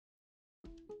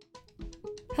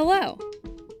Hello!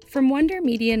 From Wonder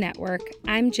Media Network,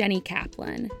 I'm Jenny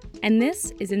Kaplan, and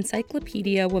this is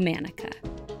Encyclopedia Womanica.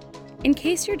 In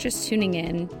case you're just tuning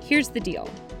in, here's the deal.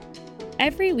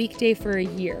 Every weekday for a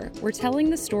year, we're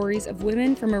telling the stories of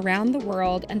women from around the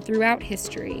world and throughout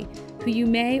history who you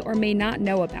may or may not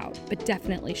know about, but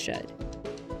definitely should.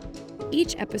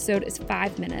 Each episode is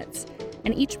 5 minutes,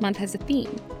 and each month has a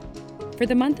theme. For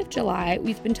the month of July,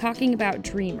 we've been talking about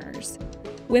dreamers,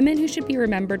 women who should be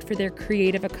remembered for their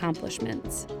creative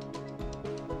accomplishments.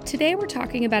 Today we're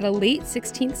talking about a late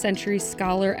 16th century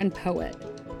scholar and poet,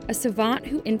 a savant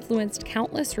who influenced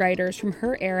countless writers from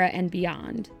her era and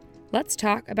beyond. Let's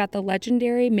talk about the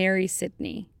legendary Mary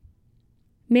Sidney.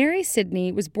 Mary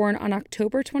Sidney was born on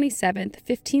October 27,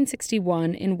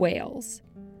 1561, in Wales.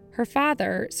 Her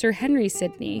father, Sir Henry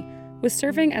Sidney, was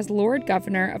serving as Lord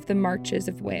Governor of the Marches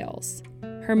of Wales.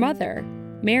 Her mother,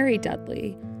 Mary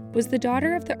Dudley, was the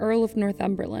daughter of the Earl of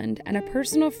Northumberland and a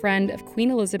personal friend of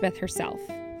Queen Elizabeth herself.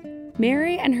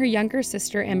 Mary and her younger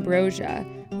sister Ambrosia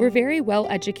were very well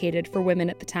educated for women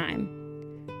at the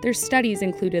time. Their studies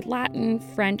included Latin,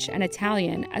 French, and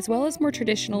Italian, as well as more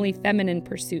traditionally feminine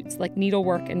pursuits like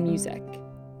needlework and music.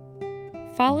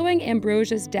 Following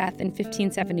Ambrosia's death in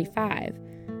 1575,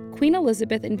 Queen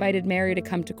Elizabeth invited Mary to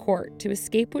come to court to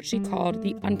escape what she called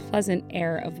the unpleasant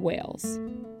air of Wales.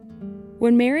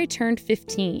 When Mary turned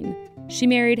 15, she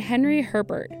married Henry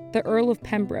Herbert, the Earl of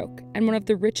Pembroke, and one of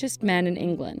the richest men in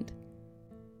England.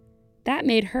 That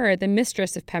made her the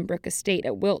mistress of Pembroke Estate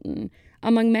at Wilton,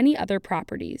 among many other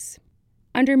properties.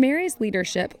 Under Mary's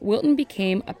leadership, Wilton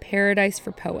became a paradise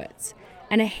for poets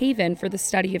and a haven for the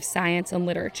study of science and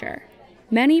literature.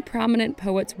 Many prominent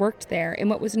poets worked there in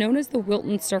what was known as the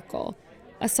Wilton Circle,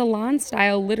 a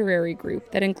salon-style literary group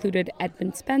that included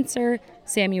Edmund Spenser,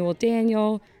 Samuel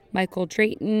Daniel, Michael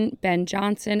Drayton, Ben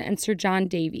Jonson, and Sir John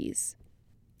Davies.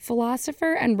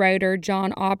 Philosopher and writer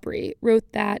John Aubrey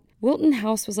wrote that Wilton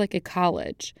House was like a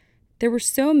college. There were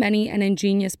so many and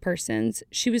ingenious persons.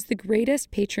 She was the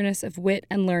greatest patroness of wit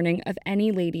and learning of any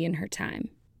lady in her time.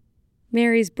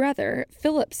 Mary's brother,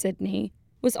 Philip Sidney,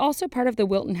 was also part of the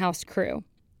Wilton House crew.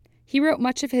 He wrote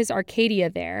much of his Arcadia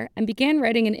there and began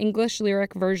writing an English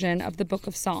lyric version of the Book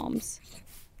of Psalms.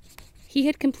 He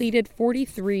had completed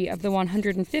 43 of the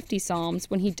 150 psalms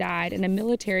when he died in a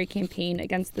military campaign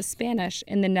against the Spanish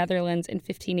in the Netherlands in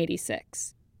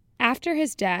 1586. After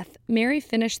his death, Mary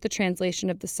finished the translation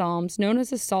of the psalms known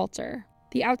as a Psalter.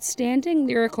 The outstanding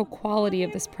lyrical quality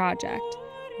of this project,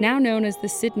 now known as the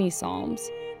Sidney Psalms,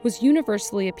 was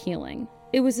universally appealing.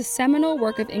 It was a seminal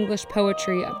work of English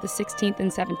poetry of the 16th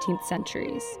and 17th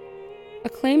centuries.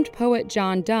 Acclaimed poet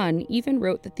John Donne even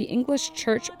wrote that the English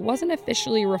church wasn't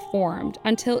officially reformed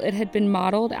until it had been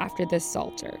modeled after this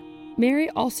Psalter. Mary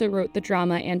also wrote the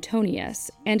drama Antonius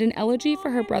and an elegy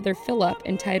for her brother Philip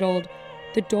entitled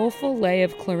The Doleful Lay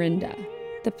of Clorinda.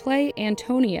 The play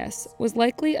Antonius was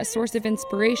likely a source of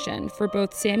inspiration for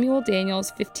both Samuel Daniel's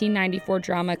 1594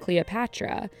 drama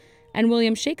Cleopatra and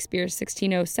William Shakespeare's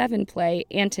 1607 play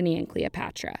Antony and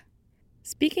Cleopatra.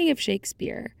 Speaking of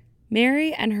Shakespeare,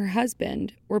 Mary and her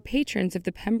husband were patrons of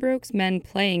the Pembroke's Men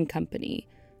Playing Company,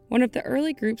 one of the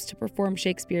early groups to perform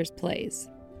Shakespeare's plays.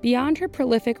 Beyond her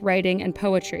prolific writing and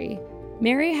poetry,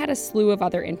 Mary had a slew of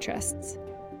other interests.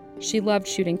 She loved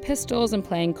shooting pistols and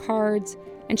playing cards,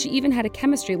 and she even had a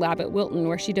chemistry lab at Wilton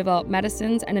where she developed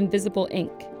medicines and invisible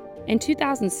ink. In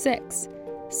 2006,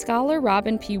 scholar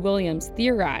Robin P. Williams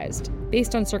theorized,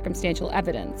 based on circumstantial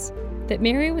evidence, that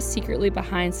Mary was secretly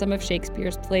behind some of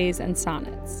Shakespeare's plays and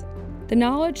sonnets. The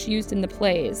knowledge used in the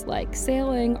plays, like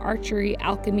sailing, archery,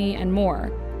 alchemy, and more,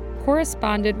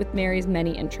 corresponded with Mary's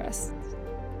many interests.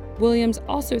 Williams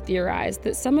also theorized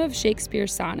that some of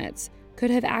Shakespeare's sonnets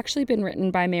could have actually been written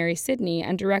by Mary Sidney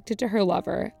and directed to her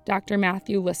lover, Dr.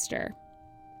 Matthew Lister.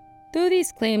 Though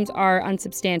these claims are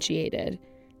unsubstantiated,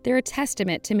 they're a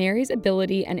testament to Mary's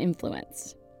ability and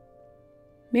influence.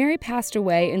 Mary passed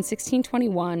away in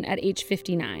 1621 at age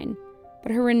 59,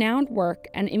 but her renowned work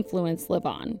and influence live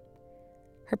on.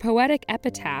 Her poetic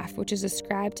epitaph, which is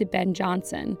ascribed to Ben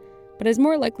Jonson, but is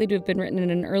more likely to have been written in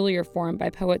an earlier form by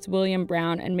poets William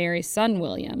Browne and Mary's son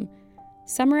William,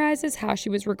 summarizes how she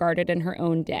was regarded in her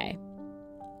own day.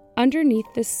 Underneath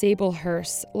this sable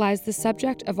hearse lies the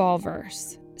subject of all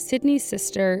verse, Sidney's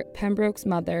sister, Pembroke's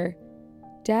mother.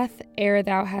 Death, ere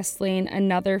thou hast slain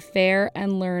another fair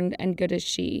and learned and good as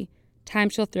she, time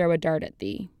shall throw a dart at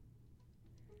thee.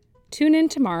 Tune in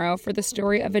tomorrow for the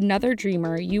story of another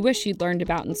dreamer you wish you'd learned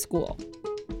about in school.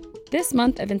 This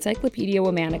month of Encyclopedia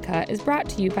Womanica is brought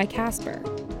to you by Casper.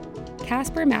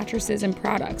 Casper mattresses and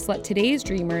products let today's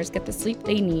dreamers get the sleep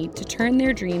they need to turn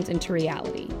their dreams into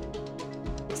reality.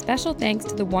 Special thanks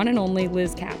to the one and only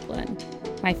Liz Kaplan,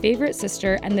 my favorite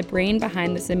sister and the brain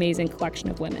behind this amazing collection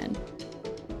of women.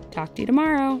 Talk to you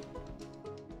tomorrow.